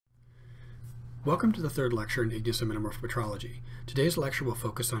Welcome to the third lecture in igneous and metamorphic petrology. Today's lecture will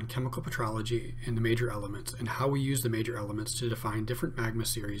focus on chemical petrology and the major elements and how we use the major elements to define different magma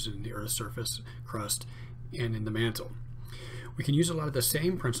series in the Earth's surface, crust, and in the mantle. We can use a lot of the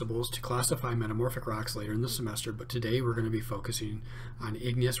same principles to classify metamorphic rocks later in the semester, but today we're going to be focusing on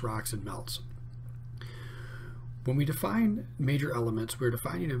igneous rocks and melts. When we define major elements, we're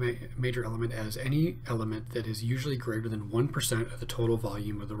defining a major element as any element that is usually greater than 1% of the total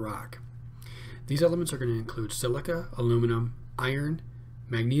volume of the rock. These elements are going to include silica, aluminum, iron,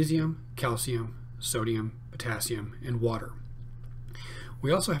 magnesium, calcium, sodium, potassium, and water.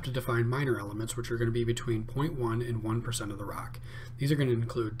 We also have to define minor elements, which are going to be between 0.1 and 1% of the rock. These are going to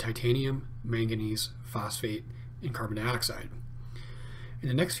include titanium, manganese, phosphate, and carbon dioxide. In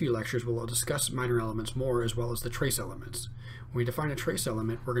the next few lectures, we'll discuss minor elements more, as well as the trace elements. When we define a trace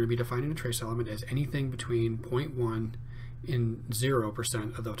element, we're going to be defining a trace element as anything between 0.1 and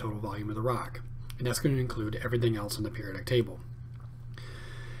 0% of the total volume of the rock. And that's going to include everything else in the periodic table.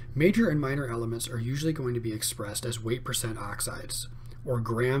 Major and minor elements are usually going to be expressed as weight percent oxides, or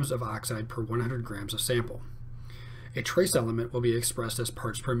grams of oxide per 100 grams of sample. A trace element will be expressed as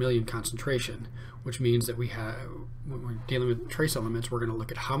parts per million concentration, which means that when we're dealing with trace elements, we're going to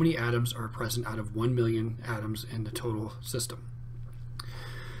look at how many atoms are present out of 1 million atoms in the total system.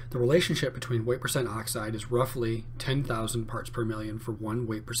 The relationship between weight percent oxide is roughly 10,000 parts per million for 1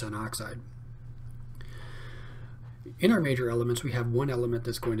 weight percent oxide. In our major elements, we have one element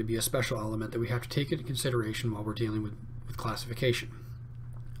that's going to be a special element that we have to take into consideration while we're dealing with classification.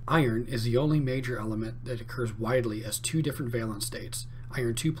 Iron is the only major element that occurs widely as two different valence states,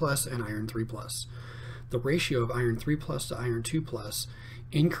 iron 2+ and iron 3+. The ratio of iron 3+ to iron 2+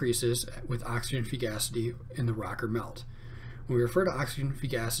 increases with oxygen fugacity in the rock or melt. When we refer to oxygen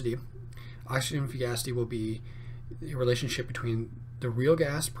fugacity will be a relationship between the real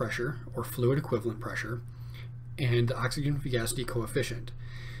gas pressure, or fluid equivalent pressure, and the oxygen fugacity coefficient.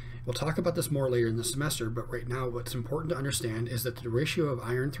 We'll talk about this more later in the semester, but right now what's important to understand is that the ratio of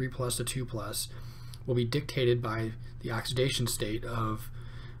iron 3+ to 2+ will be dictated by the oxidation state of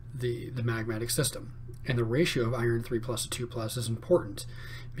the magmatic system. And the ratio of iron 3+ to 2+ is important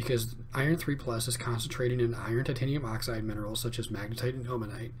because iron 3+ is concentrated in iron titanium oxide minerals such as magnetite and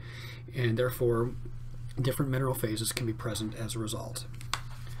ilmenite, and therefore different mineral phases can be present as a result.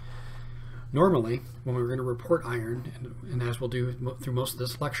 Normally, when we're going to report iron, and as we'll do through most of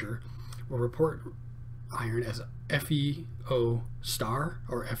this lecture, we'll report iron as FeO star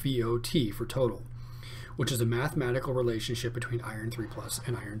or FeOT for total, which is a mathematical relationship between iron 3+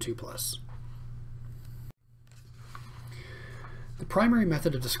 and iron 2+. The primary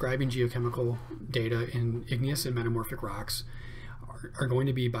method of describing geochemical data in igneous and metamorphic rocks are going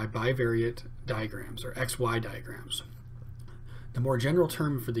to be by bivariate diagrams, or XY diagrams. The more general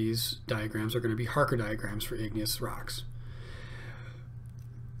term for these diagrams are going to be Harker diagrams for igneous rocks.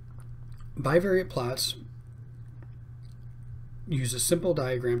 Bivariate plots use a simple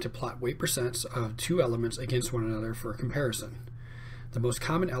diagram to plot weight percents of two elements against one another for a comparison. The most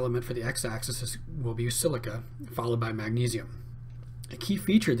common element for the x-axis will be silica, followed by magnesium. A key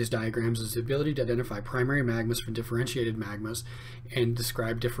feature of these diagrams is the ability to identify primary magmas from differentiated magmas and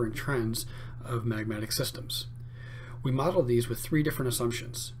describe different trends of magmatic systems. We model these with three different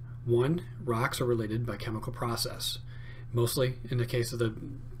assumptions. One, rocks are related by chemical process. Mostly, in the case of the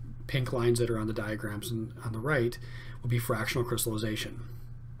pink lines that are on the diagrams on the right, will be fractional crystallization.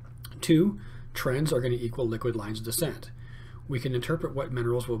 Two, trends are going to equal liquid lines of descent. We can interpret what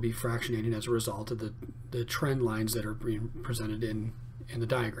minerals will be fractionating as a result of the trend lines that are being presented in the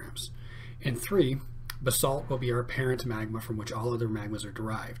diagrams. And three, basalt will be our parent magma from which all other magmas are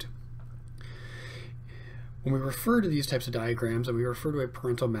derived. When we refer to these types of diagrams and we refer to a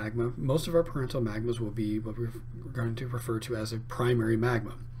parental magma, most of our parental magmas will be what we're going to refer to as a primary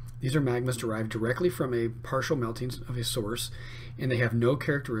magma. These are magmas derived directly from a partial melting of a source, and they have no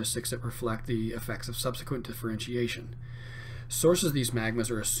characteristics that reflect the effects of subsequent differentiation. Sources of these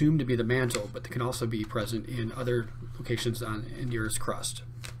magmas are assumed to be the mantle, but they can also be present in other locations in the Earth's crust.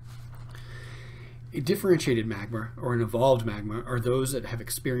 A differentiated magma, or an evolved magma, are those that have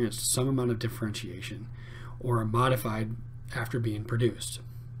experienced some amount of differentiation or are modified after being produced.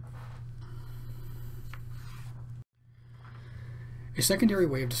 A secondary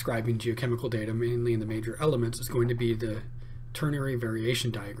way of describing geochemical data, mainly in the major elements, is going to be the ternary variation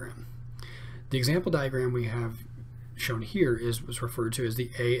diagram. The example diagram we have shown here was referred to as the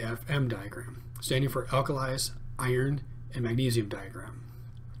AFM diagram, standing for alkalis, iron, and magnesium diagram.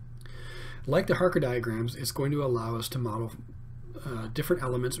 Like the Harker diagrams, it's going to allow us to model different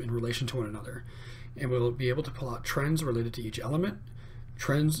elements in relation to one another, and we'll be able to pull out trends related to each element,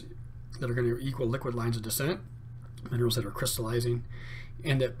 trends that are going to equal liquid lines of descent, minerals that are crystallizing,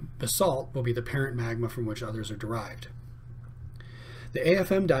 and that basalt will be the parent magma from which others are derived. The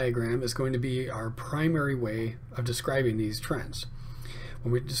AFM diagram is going to be our primary way of describing these trends.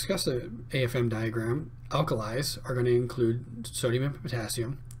 When we discuss the AFM diagram, alkalis are going to include sodium and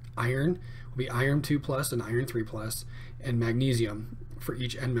potassium, iron will be iron 2+ and iron 3+, and magnesium for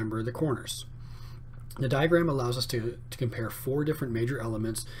each end member of the corners. The diagram allows us to compare 4 different major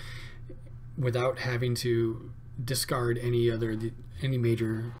elements without having to discard any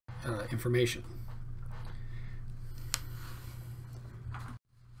major information.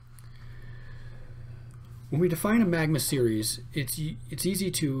 When we define a magma series, it's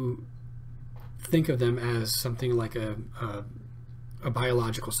easy to think of them as something like a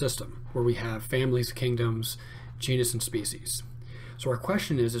biological system where we have families, kingdoms, genus, and species. So our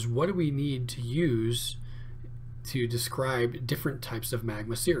question is what do we need to use to describe different types of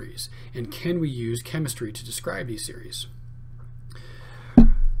magma series? And can we use chemistry to describe these series?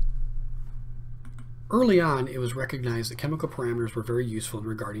 Early on, it was recognized that chemical parameters were very useful in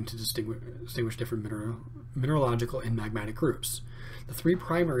regarding to distinguish different mineralogical and magmatic groups. The 3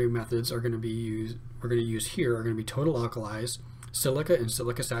 primary methods we're going to use here are going to be total alkalis, silica and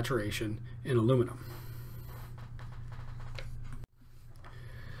silica saturation, and aluminum.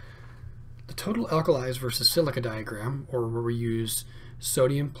 The total alkalis versus silica diagram, or where we use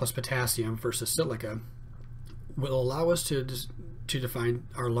sodium plus potassium versus silica, will allow us to define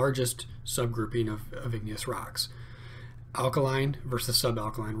our largest subgrouping of igneous rocks, alkaline versus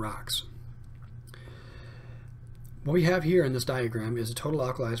subalkaline rocks. What we have here in this diagram is a total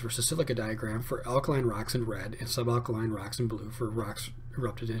alkalis versus silica diagram for alkaline rocks in red and subalkaline rocks in blue for rocks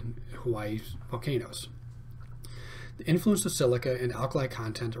erupted in Hawaii volcanoes. The influence of silica and alkali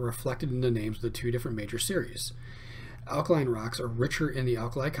content are reflected in the names of the 2 different major series. Alkaline rocks are richer in the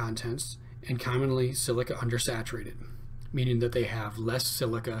alkali contents and commonly silica undersaturated, meaning that they have less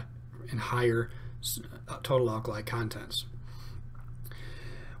silica and higher total alkali contents.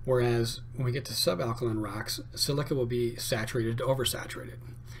 Whereas when we get to subalkaline rocks, silica will be saturated to oversaturated,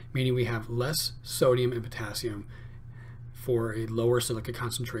 meaning we have less sodium and potassium for a lower silica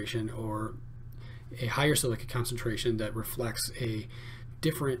concentration or a higher silica concentration that reflects a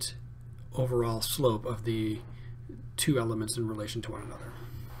different overall slope of the 2 elements in relation to one another.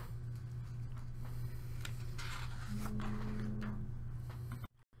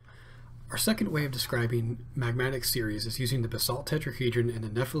 Our second way of describing magmatic series is using the basalt tetrahedron and the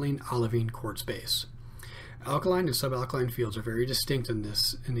nepheline olivine quartz base. Alkaline and subalkaline fields are very distinct in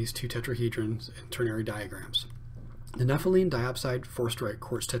these 2 tetrahedrons and ternary diagrams. The nepheline diopside forsterite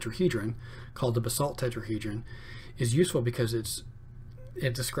quartz tetrahedron, called the basalt tetrahedron, is useful because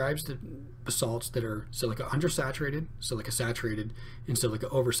it describes the basalts that are silica undersaturated, silica saturated, and silica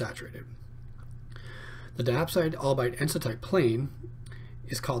oversaturated. The diopside albite enstatite plane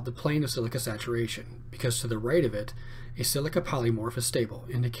is called the plane of silica saturation because to the right of it, a silica polymorph is stable,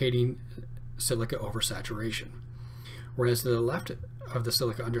 indicating silica oversaturation. Whereas to the left of the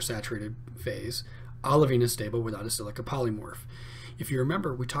silica undersaturated phase, olivine is stable without a silica polymorph. If you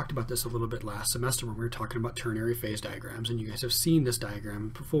remember, we talked about this a little bit last semester when we were talking about ternary phase diagrams, and you guys have seen this diagram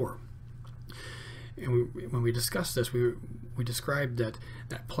before. And when we discussed this, we described that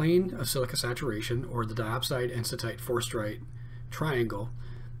plane of silica saturation, or the diopside enstatite forsterite triangle,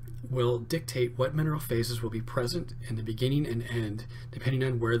 will dictate what mineral phases will be present in the beginning and end, depending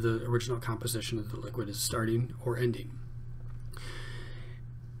on where the original composition of the liquid is starting or ending.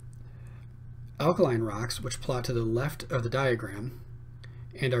 Alkaline rocks, which plot to the left of the diagram,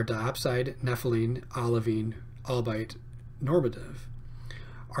 and are diopside, nepheline, olivine, albite, normative,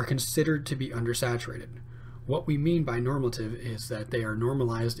 are considered to be undersaturated. What we mean by normative is that they are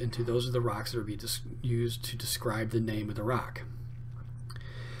normalized into those of the rocks that are being used to describe the name of the rock.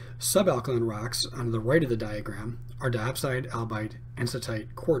 Subalkaline rocks on the right of the diagram are diopside, albite,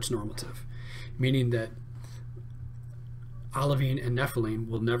 enstatite, quartz normative, meaning that olivine and nepheline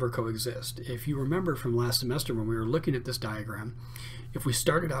will never coexist. If you remember from last semester when we were looking at this diagram, if we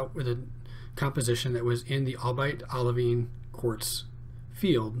started out with a composition that was in the albite, olivine, quartz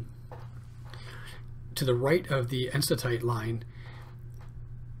field, to the right of the enstatite line,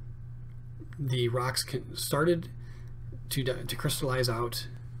 the rocks started to crystallize out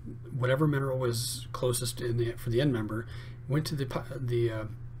whatever mineral was closest for the end member, went to the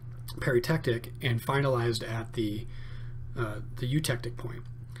peritectic and finalized at the eutectic point.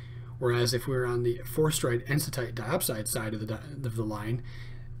 Whereas if we were on the forsterite enstatite diopside side of the line,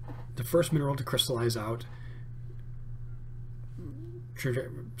 the first mineral to crystallize out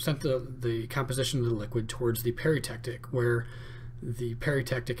sent the composition of the liquid towards the peritectic, where The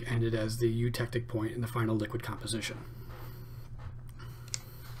peritectic ended as the eutectic point in the final liquid composition.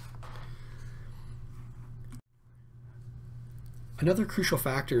 Another crucial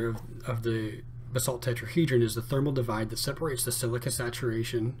factor of the basalt tetrahedron is the thermal divide that separates the silica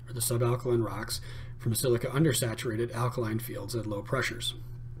saturation, or the subalkaline rocks, from silica undersaturated alkaline fields at low pressures.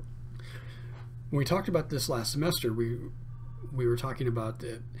 When we talked about this last semester, we were talking about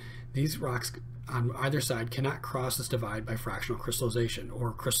that these rocks on either side cannot cross this divide by fractional crystallization,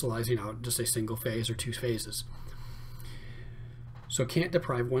 or crystallizing out just a single phase or two phases. So can't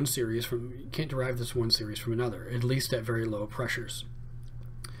derive this one series from another, at least at very low pressures.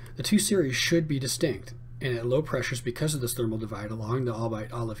 The two series should be distinct, and at low pressures, because of this thermal divide along the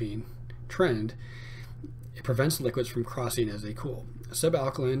albite-olivine trend, it prevents liquids from crossing as they cool.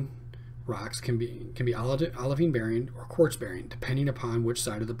 Subalkaline rocks can be olivine bearing or quartz bearing, depending upon which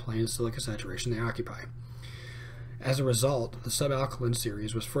side of the plane of silica saturation they occupy. As a result, the subalkaline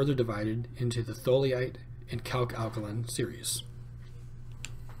series was further divided into the tholeite and calc-alkaline series.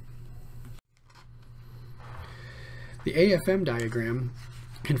 The AFM diagram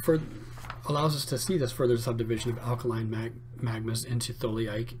allows us to see this further subdivision of alkaline magmas into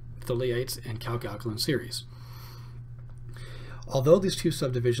tholeites and calc-alkaline series. Although these two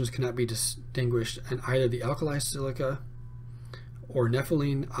subdivisions cannot be distinguished in either the alkali silica or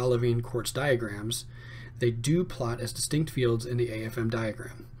nepheline olivine quartz diagrams, they do plot as distinct fields in the AFM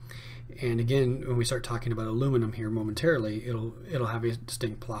diagram. And again, when we start talking about aluminum here momentarily, it'll have a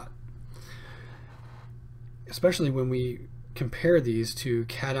distinct plot, especially when we compare these to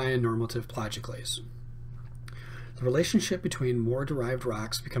cation normative plagioclase. The relationship between more derived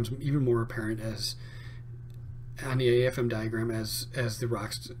rocks becomes even more apparent on the AFM diagram as the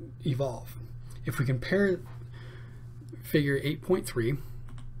rocks evolve. If we compare figure 8.3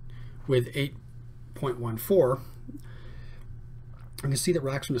 with 8.14, we can see that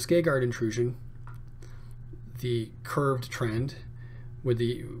rocks from the Skagard intrusion, the curved trend with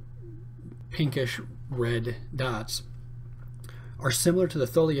the pinkish red dots, are similar to the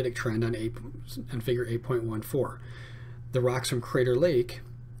tholeiitic trend on figure 8.14. The rocks from Crater Lake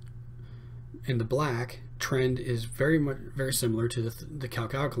in the black trend is very similar to the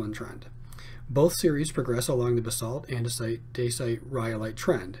calc-alkaline trend. Both series progress along the basalt, andesite, dacite, rhyolite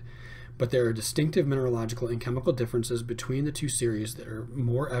trend, but there are distinctive mineralogical and chemical differences between the two series that are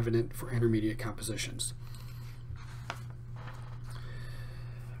more evident for intermediate compositions.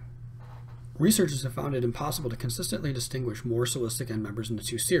 Researchers have found it impossible to consistently distinguish more silicic end members in the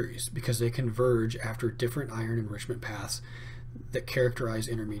two series because they converge after different iron enrichment paths that characterize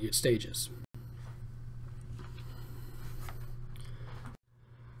intermediate stages.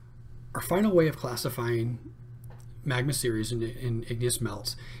 Our final way of classifying magma series in igneous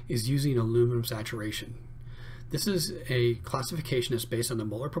melts is using aluminum saturation. This is a classification that's based on the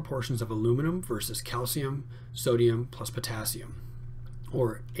molar proportions of aluminum versus calcium, sodium plus potassium,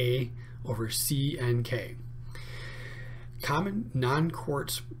 or A over CNK. Common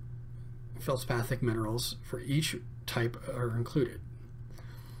non-quartz feldspathic minerals for each type are included.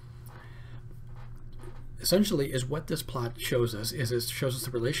 Essentially, is what this plot shows us is it shows us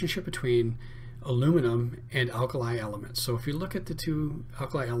the relationship between aluminum and alkali elements. So if you look at the two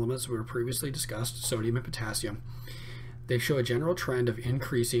alkali elements we were previously discussed, sodium and potassium, they show a general trend of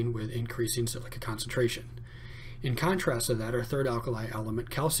increasing with increasing silica concentration. In contrast to that, our third alkali element,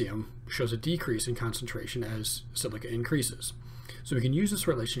 calcium, shows a decrease in concentration as silica increases. So we can use this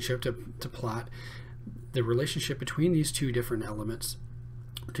relationship to plot the relationship between these two different elements,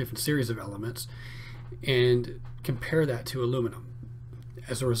 different series of elements, and compare that to aluminum.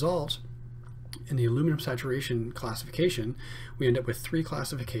 As a result, in the aluminum saturation classification, we end up with three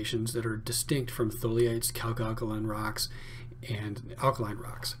classifications that are distinct from tholeites, calc-alkaline rocks, and alkaline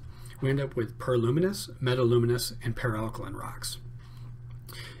rocks. We end up with perluminous, metaluminous, and paralkaline rocks.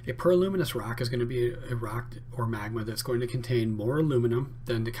 A perluminous rock is going to be a rock or magma that's going to contain more aluminum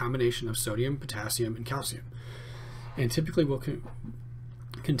than the combination of sodium, potassium, and calcium, and typically will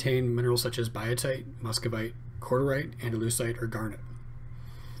contain minerals such as biotite, muscovite, cordierite, andalusite, or garnet.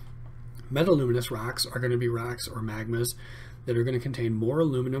 Metaluminous rocks are going to be rocks or magmas that are going to contain more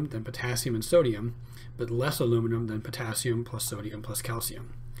aluminum than potassium and sodium, but less aluminum than potassium plus sodium plus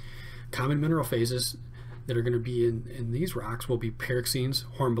calcium. Common mineral phases that are going to be in these rocks will be pyroxenes,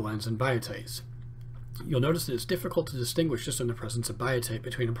 hornblends, and biotites. You'll notice that it's difficult to distinguish just in the presence of biotite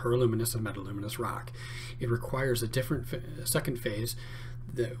between a perluminous and metaluminous rock. It requires a different second phase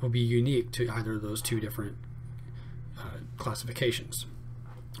that will be unique to either of those two different classifications.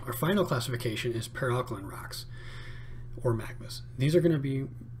 Our final classification is paralkaline rocks or magmas. These are going to be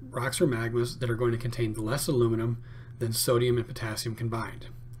rocks or magmas that are going to contain less aluminum than sodium and potassium combined.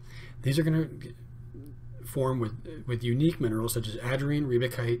 These are going to form with unique minerals such as adirine,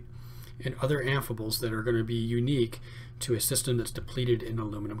 ribikite, and other amphiboles that are going to be unique to a system that's depleted in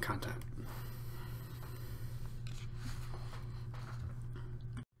aluminum content.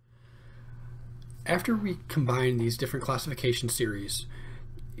 After we combine these different classification series,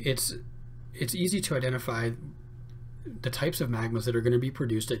 it's easy to identify the types of magmas that are going to be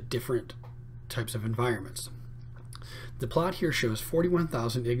produced at different types of environments. The plot here shows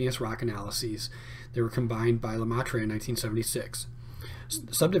 41,000 igneous rock analyses that were combined by Lemaitre in 1976.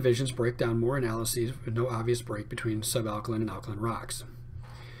 Subdivisions break down more analyses with no obvious break between subalkaline and alkaline rocks.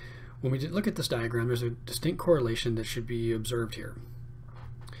 When we look at this diagram, there's a distinct correlation that should be observed here.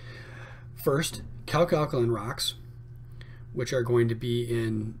 First, calc-alkaline rocks, which are going to be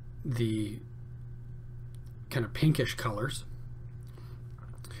in the kind of pinkish colors,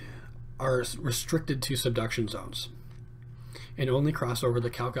 are restricted to subduction zones and only cross over the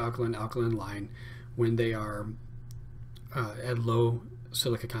calc-alkaline-alkaline line when they are at low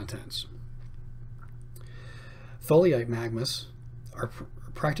silica contents. Tholeite magmas are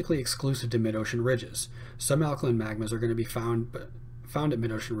practically exclusive to mid-ocean ridges. Some alkaline magmas are going to be found at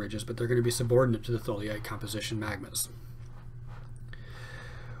mid-ocean ridges, but they're going to be subordinate to the tholeite composition magmas.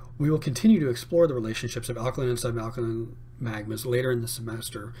 We will continue to explore the relationships of alkaline and subalkaline magmas later in the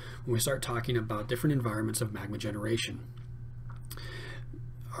semester when we start talking about different environments of magma generation.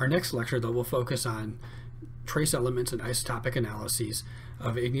 Our next lecture, though, will focus on trace elements and isotopic analyses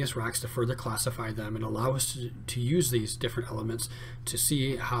of igneous rocks to further classify them and allow us to use these different elements to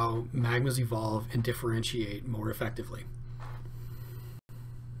see how magmas evolve and differentiate more effectively.